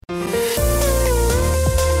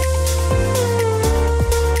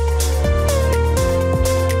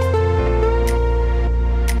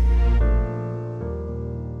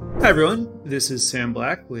everyone, this is Sam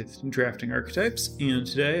Black with Drafting Archetypes, and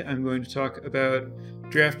today I'm going to talk about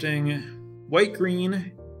drafting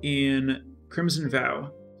white-green in Crimson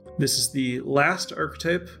Vow. This is the last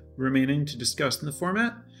archetype remaining to discuss in the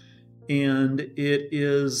format, and it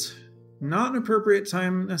is not an appropriate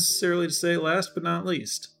time necessarily to say last but not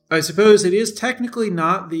least. I suppose it is technically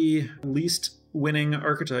not the least winning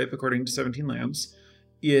archetype according to 17 Lambs.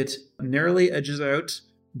 It narrowly edges out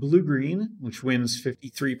blue-green, which wins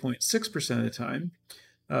 53.6% of the time.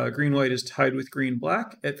 Green-white is tied with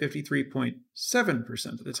green-black at 53.7%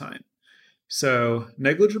 of the time. So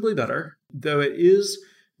negligibly better, though it is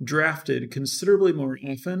drafted considerably more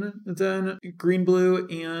often than green-blue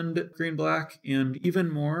and green-black, and even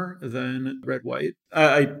more than red-white.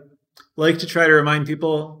 I like to try to remind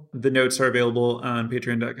people the notes are available on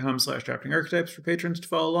patreon.com/draftingarchetypes for patrons to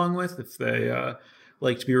follow along with if they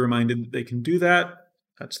like to be reminded that they can do that.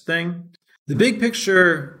 That's the thing. The big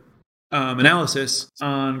picture analysis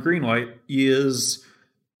on green-white is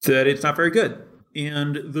that it's not very good.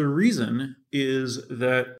 And the reason is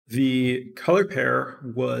that the color pair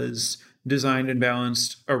was designed and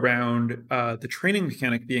balanced around the training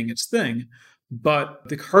mechanic being its thing, but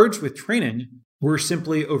the cards with training were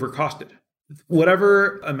simply overcosted.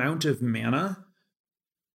 Whatever amount of mana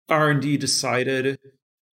R&D decided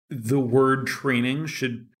the word training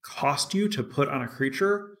should cost you to put on a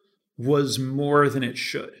creature was more than it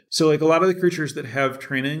should. So like a lot of the creatures that have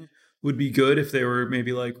training would be good if they were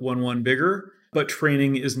maybe like 1/1 bigger, but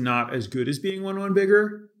training is not as good as being 1/1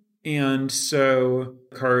 bigger. And so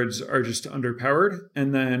cards are just underpowered.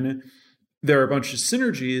 And then there are a bunch of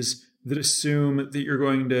synergies that assume that you're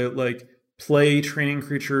going to like play training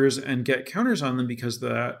creatures and get counters on them because of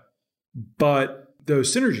that, but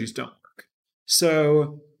those synergies don't work.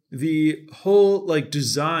 So the whole like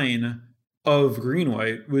design of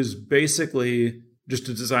green-white was basically just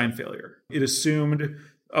a design failure. It assumed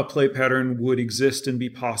a play pattern would exist and be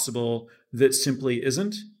possible that simply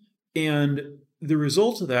isn't. And the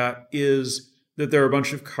result of that is that there are a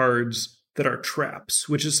bunch of cards that are traps,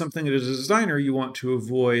 which is something that as a designer you want to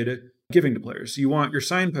avoid giving to players. You want your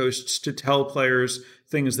signposts to tell players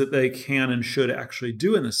things that they can and should actually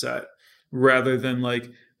do in the set, rather than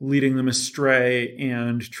like leading them astray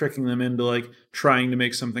and tricking them into like trying to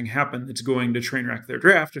make something happen that's going to train wreck their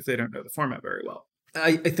draft if they don't know the format very well.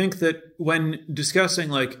 I think that when discussing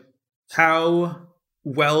like how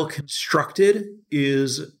well constructed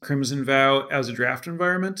is Crimson Vow as a draft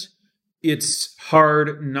environment, it's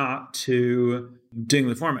hard not to ding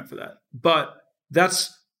the format for that. But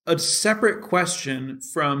that's a separate question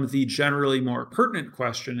from the generally more pertinent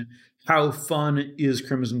question, how fun is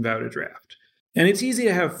Crimson Vow to draft? And it's easy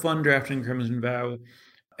to have fun drafting Crimson Vow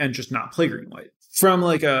and just not play green-white. From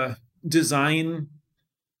like a design,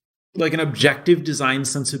 like an objective design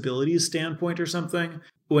sensibilities standpoint or something,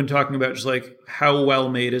 when talking about just like how well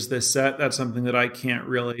made is this set, that's something that I can't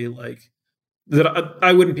really like, that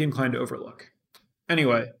I wouldn't be inclined to overlook.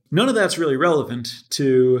 Anyway, none of that's really relevant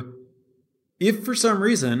to if for some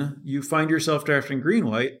reason you find yourself drafting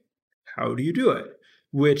green-white, how do you do it?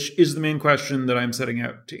 Which is the main question that I'm setting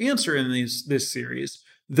out to answer in this series.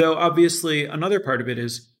 Though obviously another part of it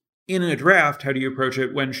is, in a draft, how do you approach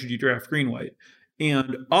it? When should you draft green-white?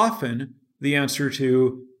 And often the answer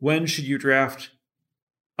to when should you draft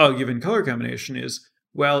a given color combination is,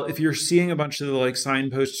 well, if you're seeing a bunch of the like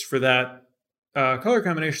signposts for that color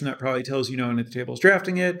combination, that probably tells you no one at the table is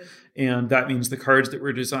drafting it. And that means the cards that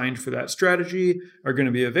were designed for that strategy are going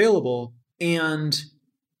to be available. And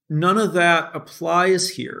none of that applies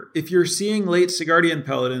here. If you're seeing late Sigardian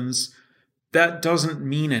Paladins, that doesn't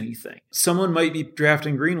mean anything. Someone might be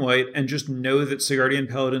drafting green-white and just know that Sigardian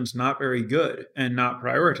Paladin's not very good and not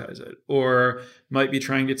prioritize it, or might be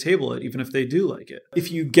trying to table it even if they do like it.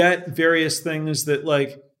 If you get various things that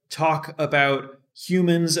like talk about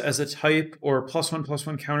humans as a type or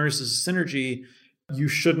 +1/+1 counters as a synergy, you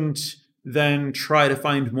shouldn't then try to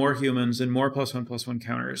find more humans and more +1/+1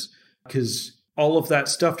 counters, because all of that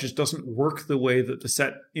stuff just doesn't work the way that the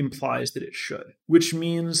set implies that it should. Which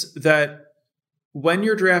means that when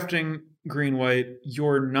you're drafting green-white,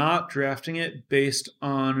 you're not drafting it based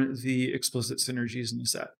on the explicit synergies in the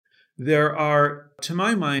set. There are, to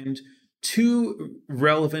my mind, two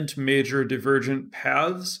relevant major divergent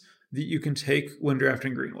paths that you can take when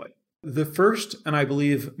drafting green-white. The first, and I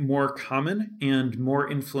believe more common and more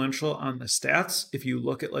influential on the stats, if you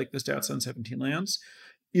look at like the stats on 17 Lands,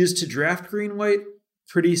 is to draft green-white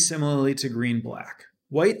pretty similarly to green-black.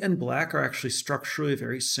 White and black are actually structurally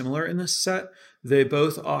very similar in this set. They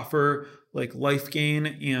both offer like life gain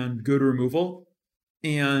and good removal.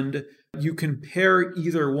 And you can pair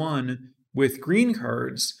either one with green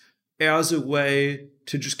cards as a way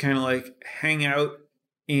to just kind of like hang out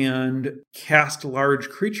and cast large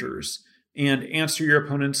creatures and answer your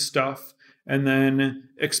opponent's stuff, and then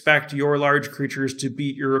expect your large creatures to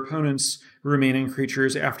beat your opponent's remaining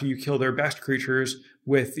creatures after you kill their best creatures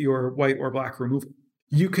with your white or black removal.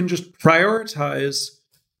 You can just prioritize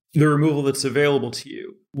the removal that's available to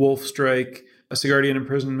you. Wolf Strike, Sigardian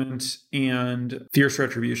Imprisonment, and Fierce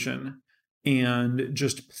Retribution, and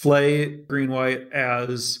just play green-white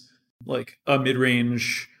as like a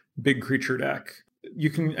mid-range big creature deck. You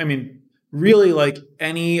can, I mean, really like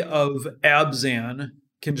any of Abzan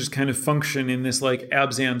can just kind of function in this like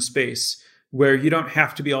Abzan space where you don't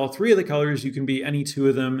have to be all three of the colors. You can be any two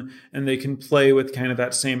of them, and they can play with kind of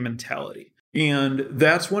that same mentality. And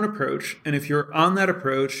that's one approach. And if you're on that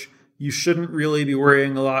approach, you shouldn't really be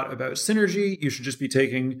worrying a lot about synergy. You should just be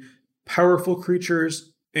taking powerful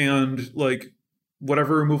creatures and like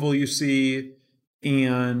whatever removal you see.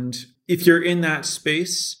 And if you're in that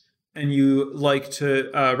space and you like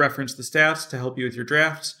to reference the stats to help you with your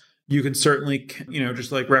drafts, you can certainly,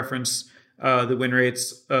 just like reference the win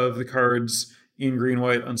rates of the cards in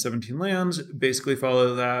green-white on 17 lands, basically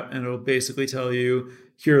follow that, and it'll basically tell you,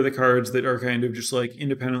 here are the cards that are kind of just like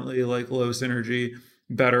independently like low synergy,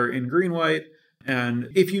 better in green-white. And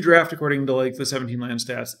if you draft according to like the 17 land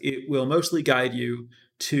stats, it will mostly guide you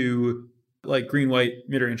to like green-white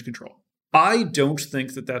mid-range control. I don't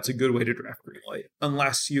think that that's a good way to draft green-white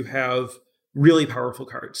unless you have really powerful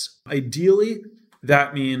cards. Ideally,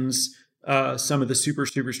 that means some of the super,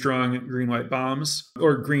 super strong green-white bombs,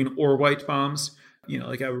 or green or white bombs,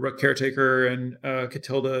 like a Rook Caretaker and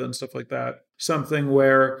Catilda and stuff like that. Something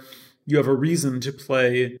where you have a reason to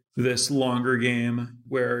play this longer game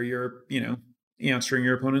where you're, answering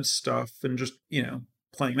your opponent's stuff and just,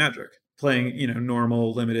 playing Magic, playing,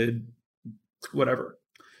 normal, limited, whatever.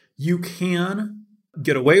 You can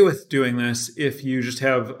get away with doing this if you just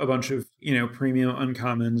have a bunch of, premium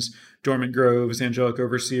uncommons, Dormant Groves, Angelic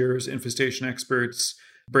Overseers, Infestation Experts,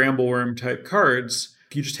 Brambleworm type cards.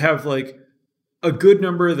 If you just have like a good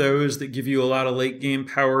number of those that give you a lot of late game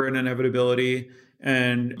power and inevitability,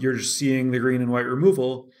 and you're just seeing the green and white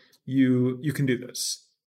removal, you can do this.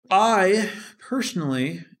 I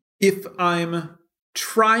personally, if I'm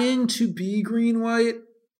trying to be green-white,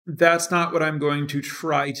 that's not what I'm going to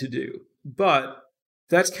try to do. But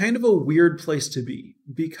that's kind of a weird place to be,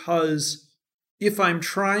 because if I'm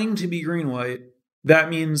trying to be green-white, that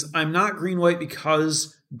means I'm not green-white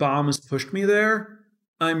because bombs pushed me there.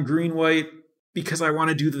 I'm green-white because I want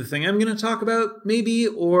to do the thing I'm going to talk about, maybe.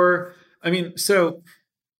 So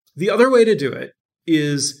the other way to do it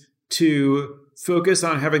is to focus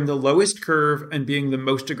on having the lowest curve and being the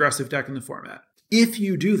most aggressive deck in the format. If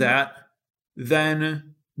you do that,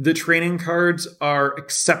 then the training cards are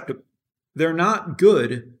acceptable. They're not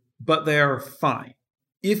good, but they are fine.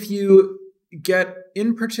 If you get,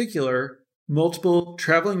 in particular, multiple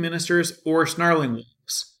Traveling Ministers or Snarling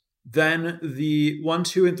Wolves, then the 1,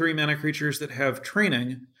 2, and 3 mana creatures that have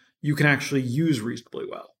training, you can actually use reasonably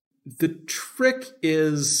well. The trick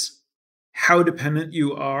is how dependent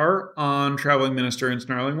you are on Traveling Minister and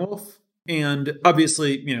Snarling Wolf. And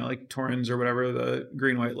obviously, like Torrens or whatever, the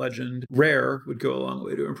green-white legend rare would go a long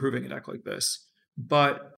way to improving a deck like this.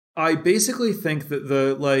 But I basically think that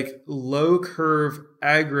the like low curve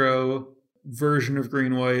aggro version of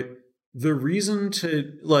green-white, the reason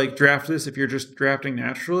to like draft this if you're just drafting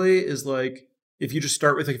naturally is like if you just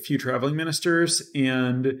start with a few Traveling Ministers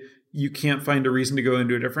and you can't find a reason to go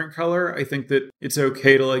into a different color, I think that it's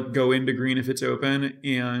okay to like go into green if it's open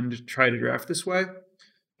and try to draft this way.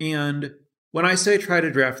 And when I say try to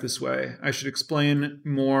draft this way, I should explain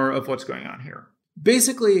more of what's going on here.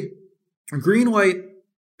 Basically, green-white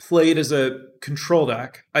played as a control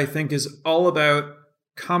deck, I think, is all about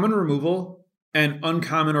common removal and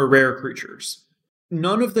uncommon or rare creatures.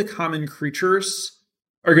 None of the common creatures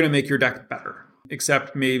are going to make your deck better,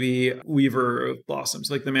 except maybe Weaver of Blossoms,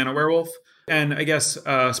 like the Mana Werewolf. And I guess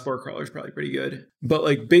Sporecrawler is probably pretty good. But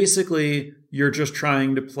like basically, you're just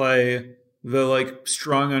trying to play the like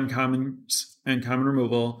strong uncommons and common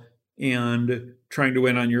removal and trying to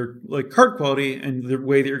win on your like card quality. And the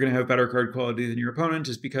way that you're going to have better card quality than your opponent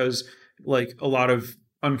is because like a lot of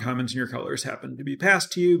uncommons in your colors happen to be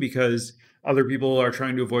passed to you because other people are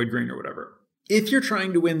trying to avoid green or whatever. If you're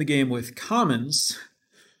trying to win the game with commons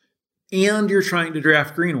and you're trying to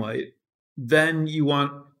draft green-white, then you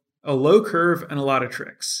want a low curve and a lot of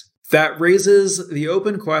tricks. That raises the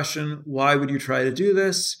open question, why would you try to do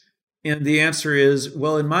this? And the answer is,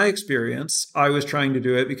 well, in my experience, I was trying to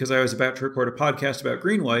do it because I was about to record a podcast about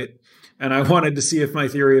green-white, and I wanted to see if my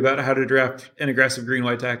theory about how to draft an aggressive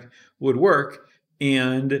green-white deck would work.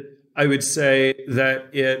 And I would say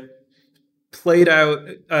that it played out.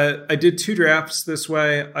 I did 2 drafts this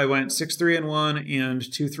way. I went 6-3 in one and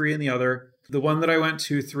 2-3 in the other. The one that I went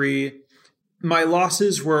 2-3, my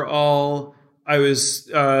losses were all, I was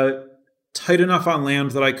tight enough on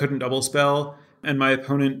land that I couldn't double spell, and my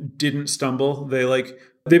opponent didn't stumble. They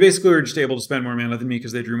basically were just able to spend more mana than me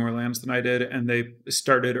because they drew more lands than I did, and they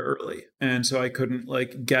started early. And so I couldn't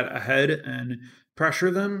get ahead and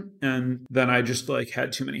pressure them. And then I just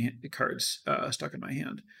had too many cards stuck in my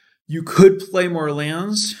hand. You could play more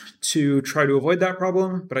lands to try to avoid that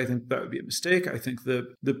problem, but I think that would be a mistake. I think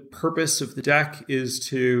the purpose of the deck is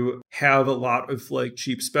to have a lot of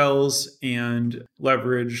cheap spells and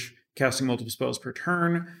leverage casting multiple spells per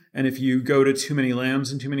turn. And if you go to too many lands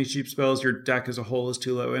and too many cheap spells, your deck as a whole is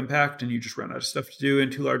too low impact and you just run out of stuff to do in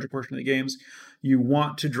too large a portion of the games. You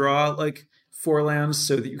want to draw 4 lands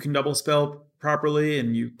so that you can double spell properly,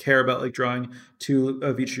 and you care about drawing 2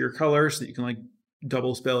 of each of your colors so that you can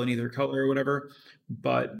double spell in either color or whatever.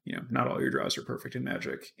 But not all your draws are perfect in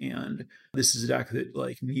Magic, and this is a deck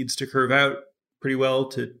that needs to curve out pretty well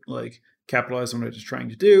to capitalize on what it's trying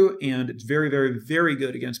to do. And it's very, very, very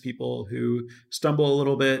good against people who stumble a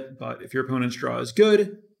little bit, but if your opponent's draw is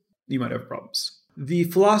good, you might have problems. The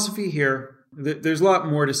philosophy here, there's a lot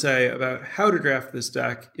more to say about how to draft this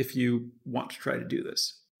deck if you want to try to do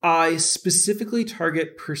this. I specifically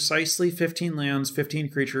target precisely 15 lands, 15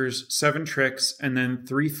 creatures, 7 tricks, and then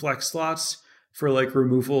 3 flex slots for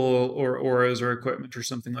removal or auras or equipment or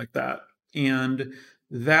something like that. And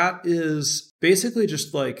that is basically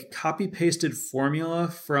just copy pasted formula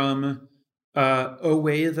from a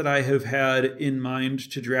way that I have had in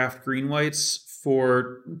mind to draft green whites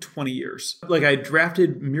for 20 years. I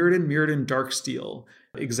drafted Mirrodin Darksteel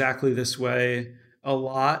exactly this way a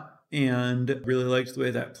lot, and really liked the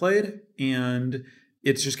way that played. And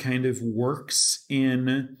it just kind of works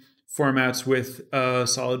in formats with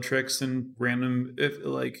solid tricks and random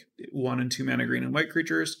 1 and 2 mana green and white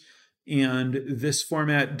creatures. And this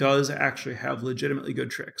format does actually have legitimately good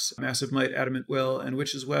tricks. Massive Might, Adamant Will, and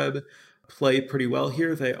Witch's Web play pretty well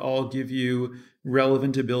here. They all give you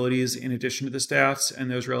relevant abilities in addition to the stats, and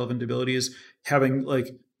those relevant abilities, having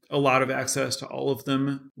a lot of access to all of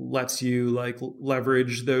them, lets you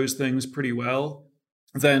leverage those things pretty well.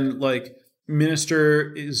 Then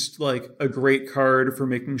Minister is a great card for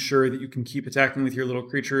making sure that you can keep attacking with your little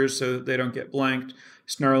creatures so that they don't get blanked.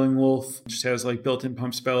 Snarling Wolf just has built-in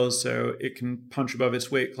pump spells, so it can punch above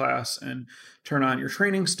its weight class and turn on your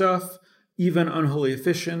training stuff. Even Unholy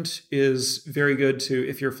Efficient is very good to,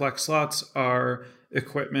 if your flex slots are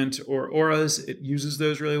equipment or auras, it uses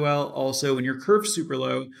those really well. Also, when your curve's super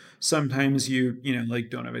low, sometimes you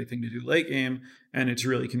don't have anything to do late game, and it's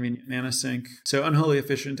really convenient mana sink. So Unholy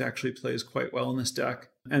Efficient actually plays quite well in this deck.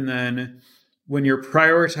 And then when you're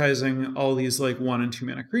prioritizing all these 1 and 2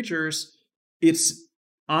 mana creatures, it's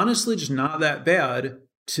honestly just not that bad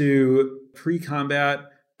to pre-combat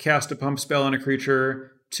cast a pump spell on a creature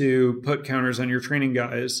to put counters on your training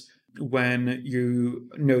guys when you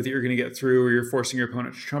know that you're going to get through, or you're forcing your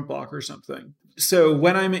opponent to trump block or something. So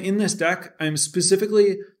when I'm in this deck, I'm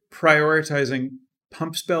specifically prioritizing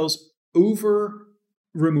pump spells over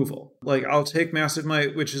removal. I'll take Massive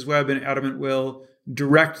Might, Witch's Web, and Adamant Will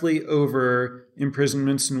directly over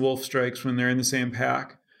Imprisonments and Wolf Strikes when they're in the same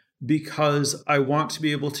pack, because I want to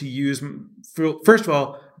be able to use, first of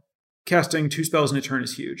all, casting 2 spells in a turn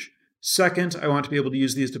is huge. Second, I want to be able to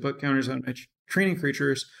use these to put counters on my training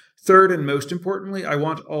creatures. Third, and most importantly, I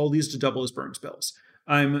want all these to double as burn spells.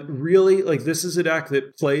 I'm really, this is a deck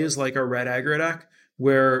that plays like a red aggro deck,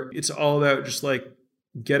 where it's all about just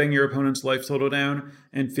getting your opponent's life total down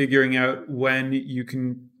and figuring out when you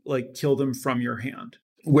can kill them from your hand.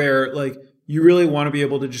 Where you really want to be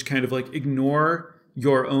able to just kind of ignore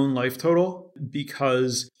your own life total,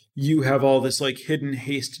 because you have all this hidden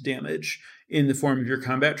haste damage in the form of your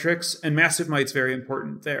combat tricks, and Massive Might's very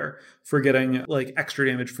important there for getting extra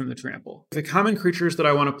damage from the trample. The common creatures that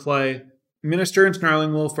I want to play, Minister and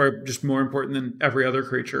Snarling Wolf are just more important than every other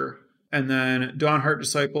creature. And then Dawnheart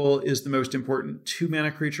Disciple is the most important 2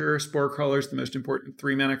 mana creature. Sporecrawler is the most important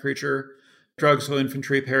 3 mana creature. Drugsoul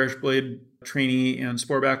Infantry, Parish Blade Trainee, and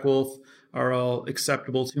Sporeback Wolf are all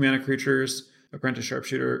acceptable 2 mana creatures. Apprentice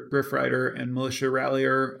Sharpshooter, Griff Rider, and Militia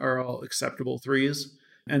Rallier are all acceptable 3s.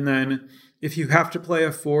 And then if you have to play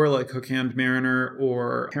a 4 like Hookhand Mariner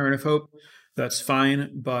or Heron of Hope, that's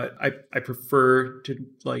fine, but I prefer to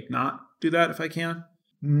not do that if I can.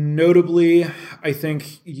 Notably, I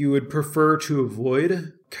think you would prefer to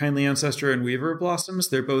avoid Kindly Ancestor and Weaver of Blossoms.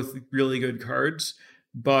 They're both really good cards,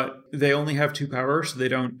 but they only have 2 power, so they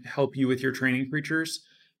don't help you with your training creatures.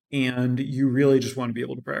 And you really just want to be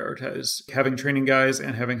able to prioritize having training guys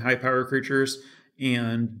and having high power creatures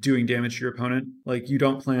and doing damage to your opponent. Like, you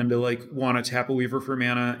don't plan to like want to tap a Weaver for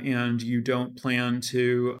mana, and you don't plan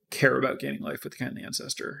to care about gaining life with Ken the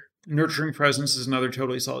Ancestor. Nurturing Presence is another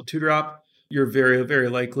totally solid 2-drop. You're very, very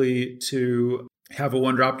likely to have a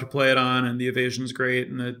 1-drop to play it on, and the evasion's great,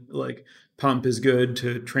 and the like pump is good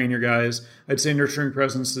to train your guys. I'd say Nurturing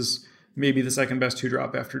Presence is maybe the second best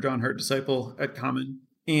 2-drop after Dawnhart Disciple at common.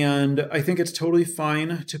 And I think it's totally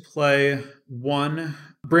fine to play 1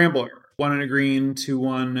 Bramble Armor, 1 in a green,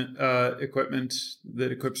 2/1 equipment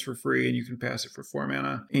that equips for free, and you can pass it for 4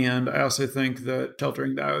 mana. And I also think that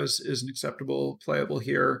Sheltering Vows is an acceptable playable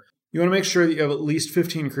here. You want to make sure that you have at least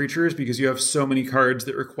 15 creatures, because you have so many cards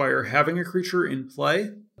that require having a creature in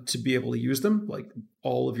play to be able to use them, like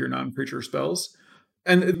all of your non-creature spells.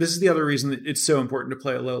 And this is the other reason that it's so important to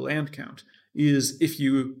play a low land count, is if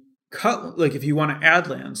you if you want to add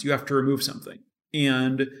lands, you have to remove something.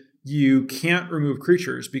 And you can't remove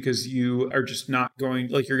creatures because you are just not going,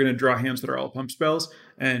 like, you're going to draw hands that are all pump spells,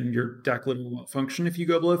 and your deck literally won't function if you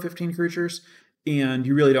go below 15 creatures. And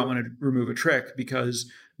you really don't want to remove a trick, because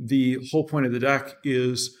the whole point of the deck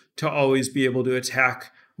is to always be able to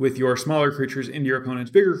attack with your smaller creatures into your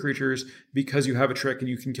opponent's bigger creatures, because you have a trick and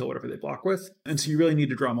you can kill whatever they block with. And so you really need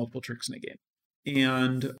to draw multiple tricks in a game.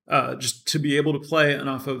 And just to be able to play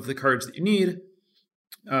enough of the cards that you need,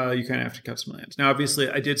 you kind of have to cut some lands. Now, obviously,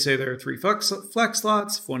 I did say there are 3 flex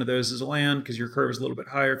slots. If one of those is a land, because your curve is a little bit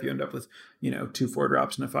higher, if you end up with, 2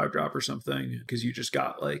 4-drops and a 5-drop or something, because you just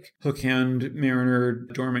got like Hookhand, Mariner,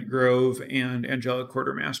 Dormant Grove, and Angelic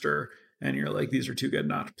Quartermaster, and you're like, these are too good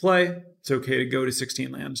not to play. It's okay to go to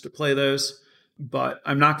 16 lands to play those, but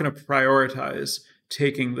I'm not going to prioritize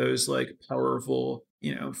taking those like powerful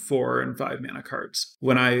 4 and 5 mana cards.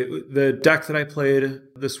 The deck that I played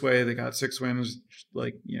this way, they got 6 wins,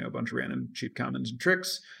 like, a bunch of random cheap commons and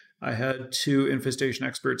tricks. I had 2 Infestation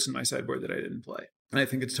Experts in my sideboard that I didn't play. And I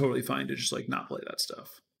think it's totally fine to just like not play that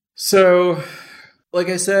stuff. So, like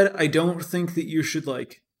I said, I don't think that you should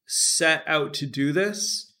like set out to do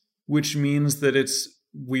this, which means that it's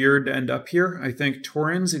weird to end up here. I think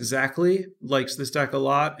Torrens exactly likes this deck a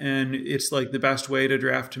lot, and it's like the best way to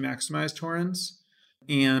draft to maximize Torrens.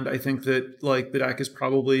 And I think that like the deck is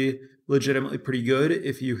probably legitimately pretty good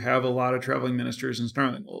if you have a lot of Traveling Ministers and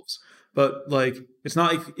Snarling Wolves. But like, it's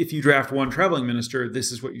not like if you draft 1 Traveling Minister,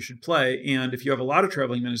 this is what you should play. And if you have a lot of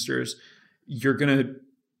Traveling Ministers, you're going to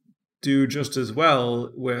do just as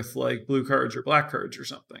well with like blue cards or black cards or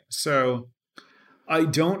something. So I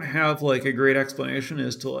don't have like a great explanation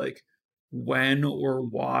as to like when or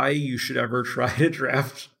why you should ever try to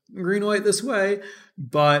draft green-white this way.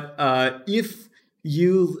 But if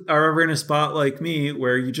you are ever in a spot like me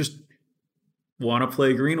where you just want to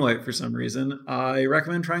play green-white for some reason, I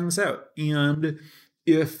recommend trying this out. And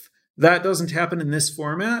if that doesn't happen in this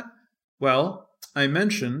format, well, I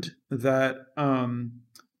mentioned that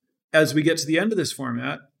as we get to the end of this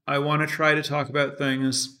format, I want to try to talk about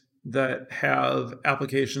things that have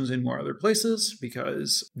applications in more other places,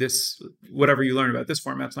 because whatever you learn about this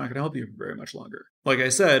format's not going to help you for very much longer. Like I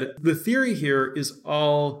said, the theory here is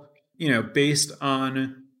all, based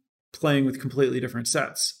on playing with completely different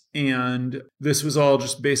sets. And this was all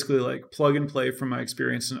just basically like plug and play from my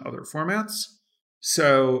experience in other formats.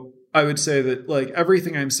 So I would say that like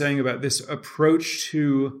everything I'm saying about this approach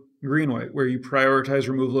to green-white, where you prioritize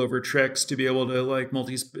removal over tricks to be able to like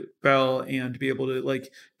multi-spell and to be able to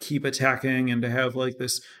like keep attacking and to have like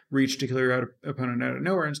this reach to clear out opponent out of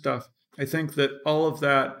nowhere and stuff, I think that all of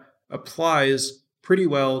that applies pretty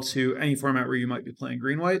well to any format where you might be playing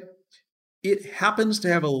green-white. It happens to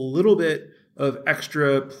have a little bit of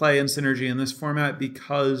extra play and synergy in this format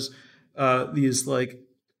because these like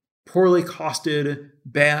poorly costed,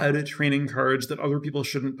 bad training cards that other people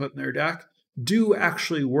shouldn't put in their deck do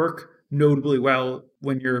actually work notably well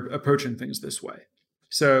when you're approaching things this way.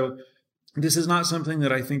 So this is not something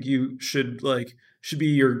that I think you should be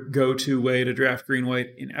your go-to way to draft green-white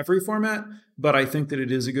in every format, but I think that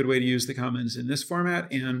it is a good way to use the commons in this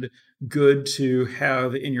format and good to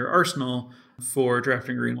have in your arsenal for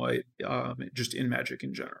drafting green-white just in Magic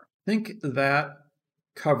in general. I think that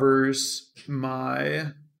covers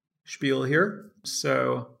my spiel here.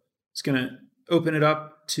 So it's going to open it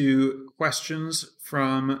up to questions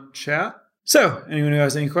from chat. So anyone who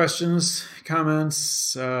has any questions,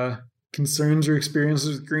 comments, concerns, or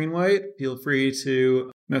experiences with green-white, feel free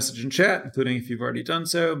to message in chat, including if you've already done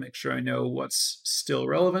so. Make sure I know what's still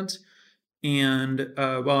relevant. And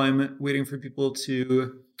while I'm waiting for people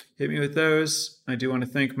to hit me with those, I do want to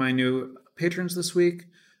thank my new patrons this week.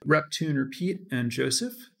 Reptune Repeat and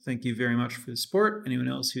Joseph, thank you very much for the support. Anyone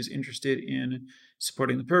else who's interested in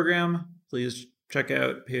supporting the program, please check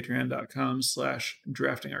out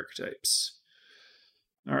patreon.com/draftingarchetypes.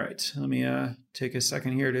 All right, let me take a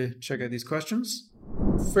second here to check out these questions.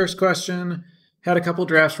 First question, had a couple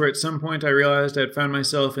drafts where at some point I realized I'd found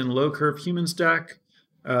myself in low curve humans deck.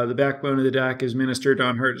 The backbone of the deck is Minister,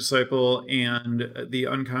 Dawnhart Disciple, and the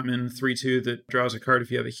uncommon 3/2 that draws a card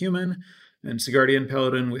if you have a human, and Sigardian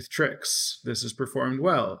Paladin with tricks. This has performed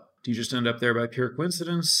well. Do you just end up there by pure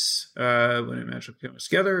coincidence when it matchup comes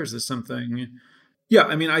together? Is this something... Yeah,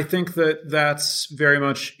 I mean, I think that that's very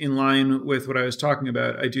much in line with what I was talking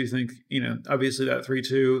about. I do think, obviously that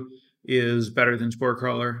 3/2 is better than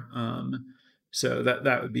Sporecrawler. So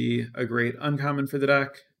that would be a great uncommon for the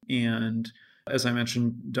deck. And as I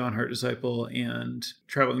mentioned, Dawnhart Disciple and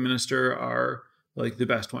Traveling Minister are like the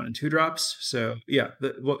best 1 and 2 drops. So yeah,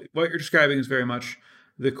 what you're describing is very much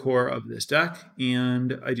the core of this deck.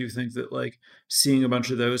 And I do think that like seeing a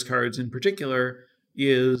bunch of those cards in particular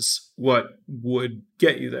is what would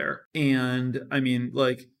get you there. And I mean,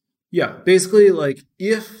 like, yeah, basically like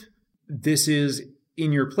if this is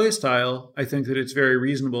in your playstyle, I think that it's very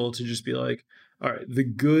reasonable to just be like, all right, the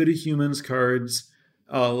good humans cards,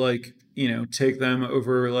 take them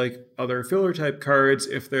over like other filler type cards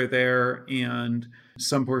if they're there, and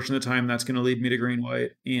some portion of the time that's going to lead me to green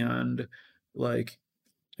white and like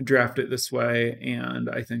draft it this way. And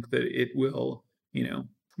I think that it will,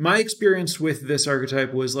 my experience with this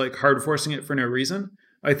archetype was like hard forcing it for no reason.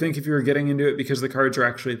 I think if you were getting into it because the cards are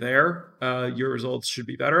actually there, your results should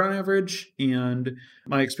be better on average. And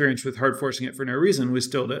my experience with hard forcing it for no reason was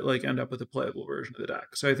still to like end up with a playable version of the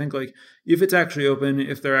deck. So I think like if it's actually open,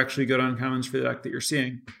 if they're actually good uncommons for the deck that you're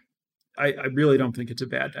seeing, I really don't think it's a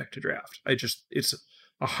bad deck to draft. It's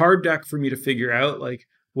a hard deck for me to figure out like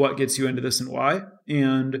what gets you into this and why.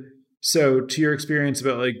 And so to your experience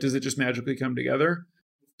about like, does it just magically come together?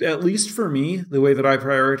 At least for me, the way that I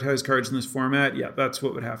prioritize cards in this format, yeah, that's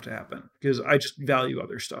what would have to happen because I just value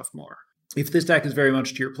other stuff more. If this deck is very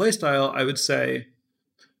much to your playstyle, I would say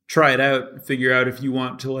try it out, figure out if you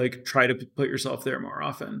want to like try to put yourself there more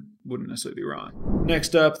often. Wouldn't necessarily be wrong.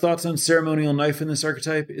 Next up, thoughts on Ceremonial Knife in this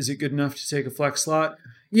archetype. Is it good enough to take a flex slot?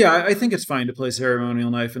 Yeah, I think it's fine to play Ceremonial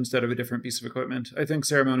Knife instead of a different piece of equipment. I think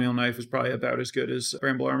Ceremonial Knife is probably about as good as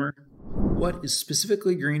Bramble Armor. What is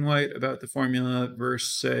specifically green-white about the formula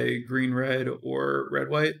versus, say, green-red or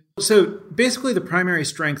red-white? So basically the primary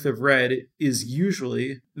strength of red is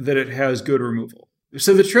usually that it has good removal.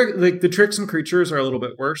 So the tricks and creatures are a little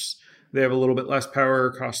bit worse. They have a little bit less power,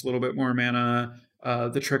 cost a little bit more mana.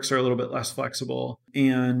 The tricks are a little bit less flexible.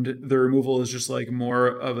 And the removal is just like more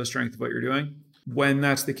of a strength of what you're doing. When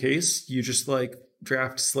that's the case, you just like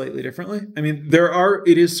draft slightly differently. I mean,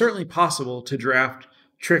 it is certainly possible to draft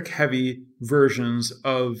trick-heavy versions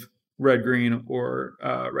of red-green or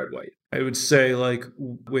red-white. I would say, like,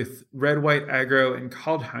 with red-white aggro and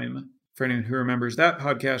Kaldheim, for anyone who remembers that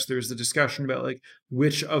podcast, there was the discussion about, like,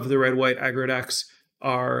 which of the red-white aggro decks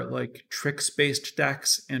are, like, tricks-based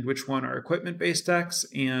decks and which one are equipment-based decks,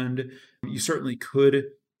 and you certainly could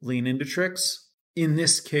lean into tricks. In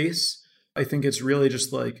this case, I think it's really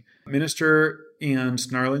just, like, Minister and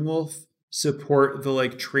Snarling Wolf support the,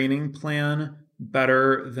 like, training plan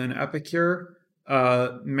better than Epicure.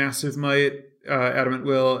 Massive Might, Adamant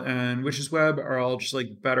Will, and Witch's Web are all just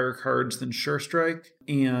like better cards than Sure Strike.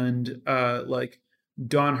 And like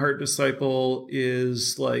Dawnhart Disciple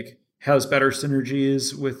is like has better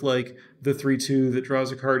synergies with like the 3/2 that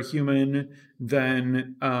draws a card human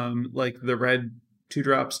than like the red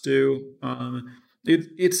 2-drops do.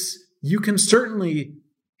 You can certainly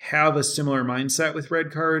have a similar mindset with red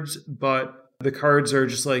cards, but the cards are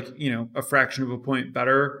just like, a fraction of a point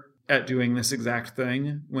better at doing this exact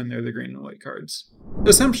thing when they're the green and white cards.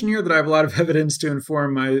 The assumption here that I have a lot of evidence to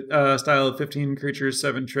inform my style of 15 creatures,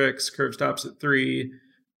 7 tricks, curve stops at 3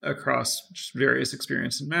 across just various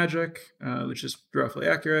experience in Magic, which is roughly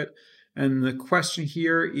accurate. And the question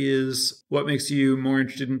here is, what makes you more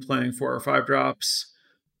interested in playing 4 or 5 drops?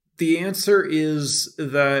 The answer is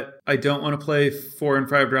that I don't want to play 4 and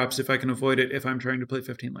 5 drops if I can avoid it if I'm trying to play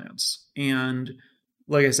 15 lands. And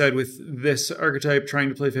like I said, with this archetype, trying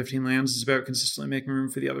to play 15 lands is about consistently making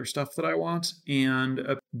room for the other stuff that I want and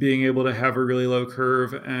being able to have a really low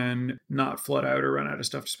curve and not flood out or run out of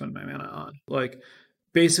stuff to spend my mana on. Like,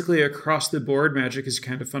 basically across the board, Magic is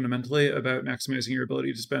kind of fundamentally about maximizing your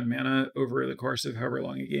ability to spend mana over the course of however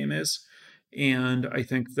long a game is. And I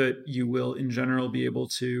think that you will, in general, be able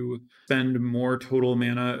to spend more total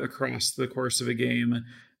mana across the course of a game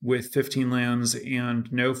with 15 lands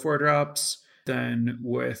and no 4 drops than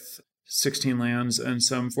with 16 lands and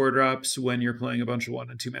some 4-drops when you're playing a bunch of 1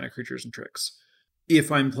 and 2 mana creatures and tricks.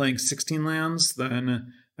 If I'm playing 16 lands,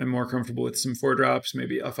 then I'm more comfortable with some 4-drops,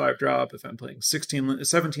 maybe a 5-drop. If I'm playing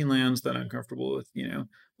 17 lands, then I'm comfortable with,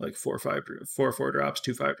 like 4 4-drops,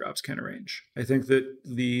 2 5-drops kind of range. I think that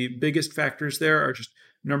the biggest factors there are just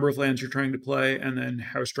number of lands you're trying to play and then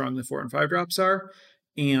how strong the 4 and 5-drops are.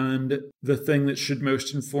 And the thing that should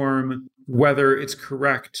most inform whether it's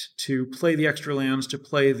correct to play the extra lands, to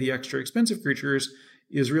play the extra expensive creatures,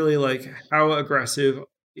 is really like how aggressive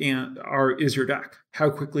is your deck? How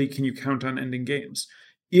quickly can you count on ending games?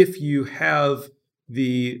 If you have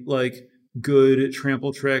the like good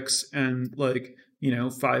trample tricks and like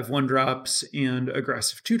 5 1-drops and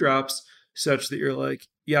aggressive 2-drops, such that you're like,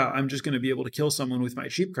 yeah, I'm just going to be able to kill someone with my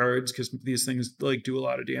cheap cards because these things like do a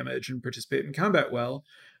lot of damage and participate in combat well,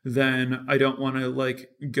 then I don't want to like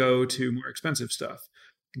go to more expensive stuff.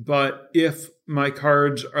 But if my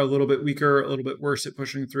cards are a little bit weaker, a little bit worse at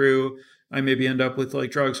pushing through, I maybe end up with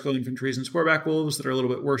like Drogskol Infantries and Sporeback Wolves that are a little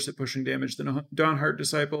bit worse at pushing damage than Dawnhart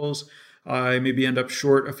Disciples. I maybe end up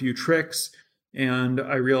short a few tricks, and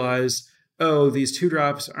I realize, oh, these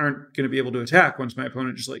 2-drops aren't going to be able to attack once my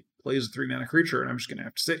opponent just like plays a 3-mana creature, and I'm just going to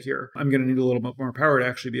have to sit here. I'm going to need a little bit more power to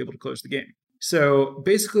actually be able to close the game. So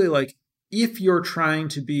basically, like, if you're trying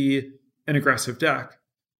to be an aggressive deck,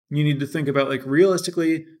 you need to think about, like,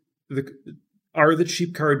 realistically, are the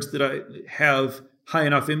cheap cards that I have high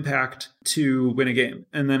enough impact to win a game?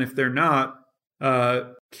 And then if they're not,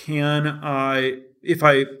 if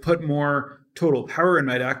I put more total power in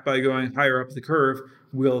my deck by going higher up the curve,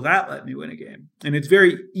 will that let me win a game? And it's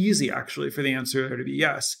very easy, actually, for the answer to be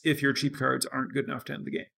yes, if your cheap cards aren't good enough to end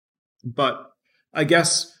the game. But I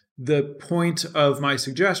guess the point of my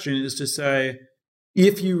suggestion is to say,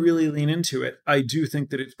 if you really lean into it, I do think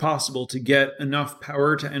that it's possible to get enough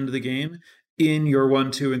power to end the game in your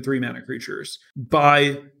 1, 2, and 3 mana creatures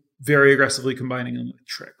by very aggressively combining them with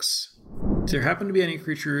tricks. Do there happen to be any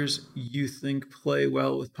creatures you think play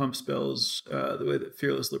well with pump spells the way that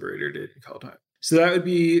Fearless Liberator did in Kaldheim? So that would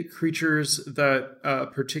be creatures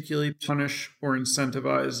that particularly punish or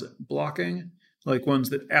incentivize blocking, like ones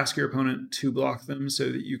that ask your opponent to block them so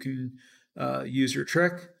that you can use your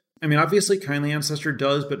trick. I mean, obviously, Kindly Ancestor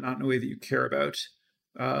does, but not in a way that you care about,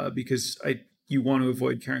 because you want to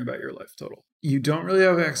avoid caring about your life total. You don't really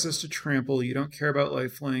have access to Trample. You don't care about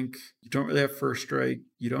Lifelink. You don't really have First Strike.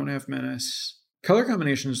 You don't have Menace. Color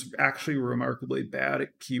combination is actually remarkably bad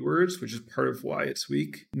at keywords, which is part of why it's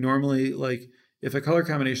weak. Normally, like, if a color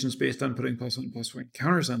combination is based on putting +1/+1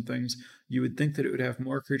 counters on things, you would think that it would have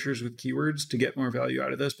more creatures with keywords to get more value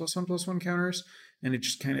out of those +1/+1 counters, and it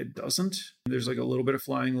just kind of doesn't. There's like a little bit of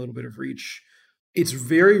flying, a little bit of reach. It's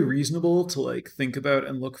very reasonable to like think about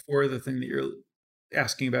and look for the thing that you're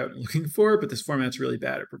asking about and looking for, but this format's really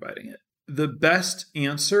bad at providing it. The best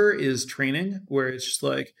answer is training, where it's just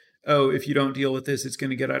like, oh, if you don't deal with this, it's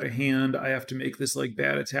going to get out of hand. I have to make this like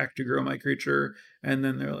bad attack to grow my creature. And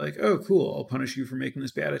then they're like, oh, cool, I'll punish you for making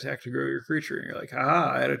this bad attack to grow your creature. And you're like,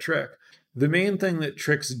 haha, I had a trick. The main thing that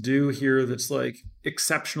tricks do here that's like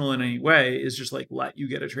exceptional in any way is just like let you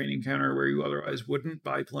get a training counter where you otherwise wouldn't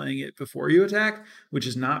by playing it before you attack, which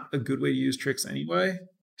is not a good way to use tricks anyway.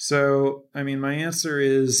 So, I mean, my answer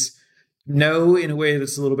is no, in a way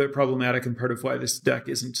that's a little bit problematic, and part of why this deck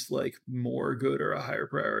isn't like more good or a higher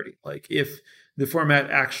priority. Like if the format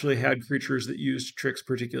actually had creatures that used tricks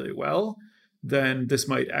particularly well, then this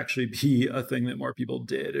might actually be a thing that more people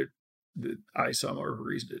did, or that I saw more of a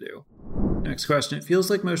reason to do. Next question. It feels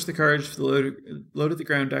like most of the cards for the load of the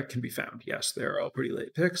ground deck can be found. Yes, they're all pretty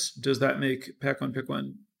late picks. Does that make Pack 1 Pick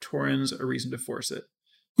 1 Torrens a reason to force it?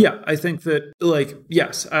 Yeah, I think that, like,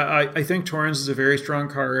 yes, I think Torrens is a very strong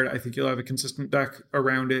card. I think you'll have a consistent deck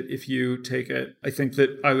around it if you take it. I think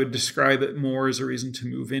that I would describe it more as a reason to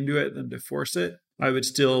move into it than to force it. I would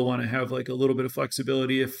still want to have, like, a little bit of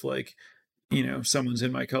flexibility if, like, you know, someone's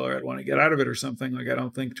in my color, I'd want to get out of it or something. Like, I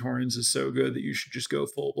don't think Torrens is so good that you should just go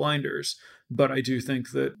full blinders. But I do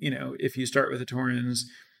think that, you know, if you start with a Torrens,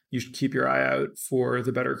 you should keep your eye out for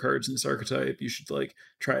the better cards in this archetype. You should like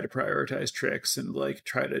try to prioritize tricks and like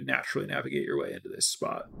try to naturally navigate your way into this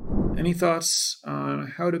spot. Any thoughts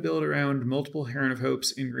on how to build around multiple Heron of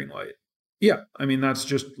Hopes in green-white? Yeah, I mean, that's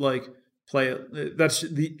just like play it. That's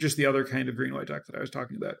just the other kind of green-white deck that I was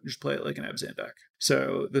talking about. Just play it like an Abzan deck.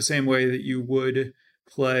 So the same way that you would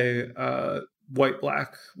play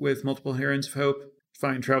white-black with multiple Herons of Hope,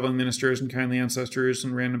 find Traveling Ministers and Kindly Ancestors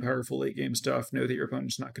and random powerful late game stuff. Know that your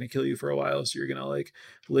opponent's not going to kill you for a while, so you're going to like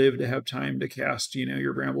live to have time to cast, you know,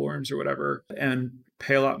 your Brambleworms or whatever, and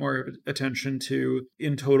pay a lot more attention to,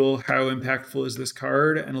 in total, how impactful is this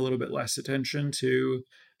card, and a little bit less attention to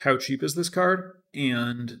how cheap is this card,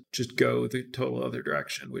 and just go the total other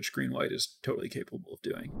direction, which green-white is totally capable of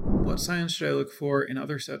doing. What signs should I look for in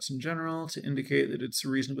other sets in general to indicate that it's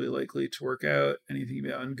reasonably likely to work out? Anything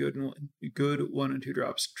beyond good 1 and 2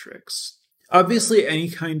 drops tricks? Obviously, any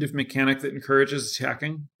kind of mechanic that encourages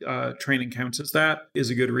attacking, training counts as that, is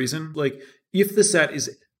a good reason. Like, if the set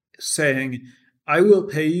is saying, I will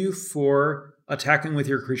pay you for attacking with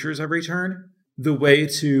your creatures every turn, the way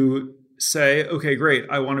to say, okay, great,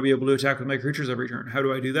 I want to be able to attack with my creatures every turn. How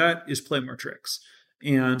do I do that? Is play more tricks.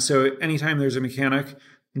 And so anytime there's a mechanic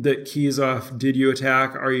that keys off, did you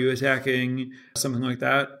attack? Are you attacking? Something like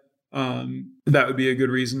that. That would be a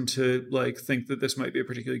good reason to like think that this might be a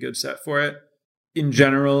particularly good set for it. In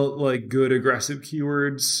general, like good aggressive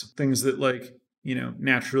keywords, things that like,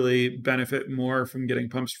 naturally benefit more from getting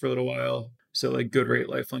pumps for a little while. So like good rate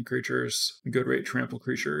lifelink creatures, good rate trample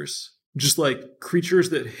creatures. Just like creatures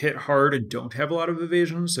that hit hard and don't have a lot of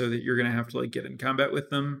evasion, so that you're going to have to like get in combat with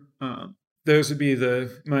them. Those would be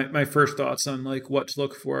my first thoughts on like what to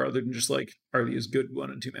look for, other than just like, are these good 1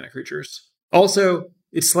 and 2 mana creatures? Also,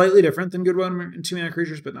 it's slightly different than good 1 and 2 mana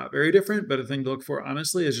creatures, but not very different. But a thing to look for,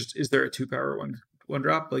 honestly, is just, is there a 2-power one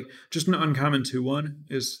drop? Like just an uncommon 2/1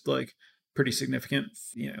 is like pretty significant.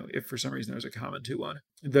 If for some reason there's a common 2/1,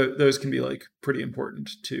 those can be like pretty important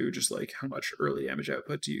to just like how much early damage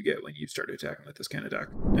output do you get when you start attacking with this kind of deck.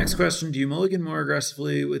 Next question, do you mulligan more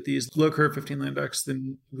aggressively with these low curve 15-land decks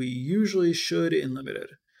than we usually should in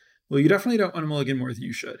limited? Well, you definitely don't want to mulligan more than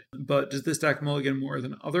you should, but does this deck mulligan more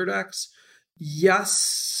than other decks?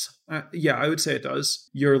 Yes. Yeah, I would say it does.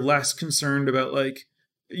 You're less concerned about like,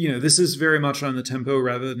 this is very much on the tempo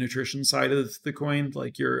rather than nutrition side of the coin.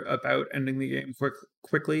 Like you're about ending the game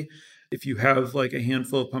quickly. If you have like a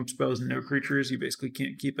handful of pump spells and no creatures, you basically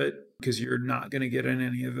can't keep it because you're not going to get in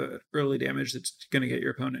any of the early damage that's going to get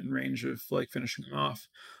your opponent in range of like finishing them off.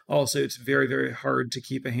 Also, it's very, very hard to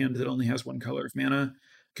keep a hand that only has 1 color of mana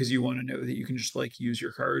because you want to know that you can just like use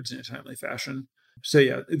your cards in a timely fashion. So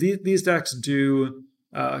yeah, these decks do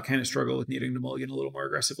kind of struggle with needing to mulligan a little more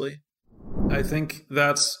aggressively. I think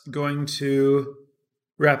that's going to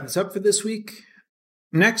wrap this up for this week.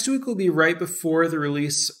 Next week will be right before the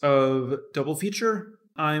release of Double Feature.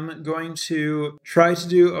 I'm going to try to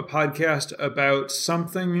do a podcast about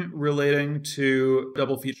something relating to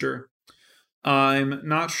Double Feature. I'm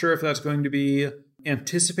not sure if that's going to be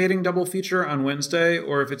anticipating Double Feature on Wednesday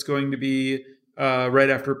or if it's going to be right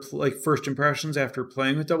after like first impressions after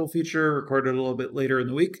playing with Double Feature, recorded a little bit later in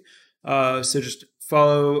the week. So just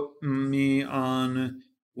follow me on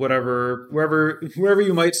wherever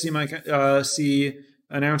you might see my see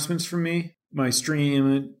announcements from me, my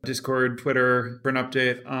stream, Discord, Twitter, for an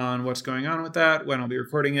update on what's going on with that, when I'll be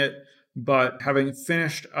recording it. But having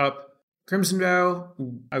finished up Crimson Vow,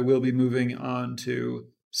 I will be moving on to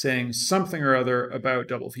saying something or other about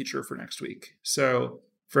Double Feature for next week. So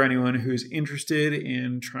for anyone who's interested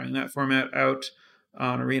in trying that format out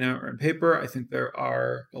on Arena or in paper, I think there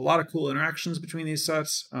are a lot of cool interactions between these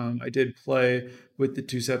sets. I did play with the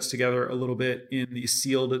 2 sets together a little bit in the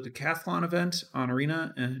sealed decathlon event on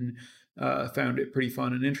Arena and found it pretty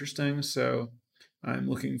fun and interesting. So I'm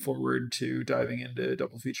looking forward to diving into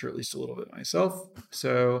Double Feature at least a little bit myself.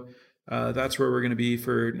 So that's where we're going to be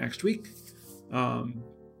for next week.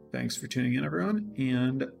 Thanks for tuning in, everyone,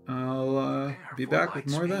 and I'll be back with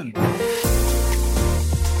more then.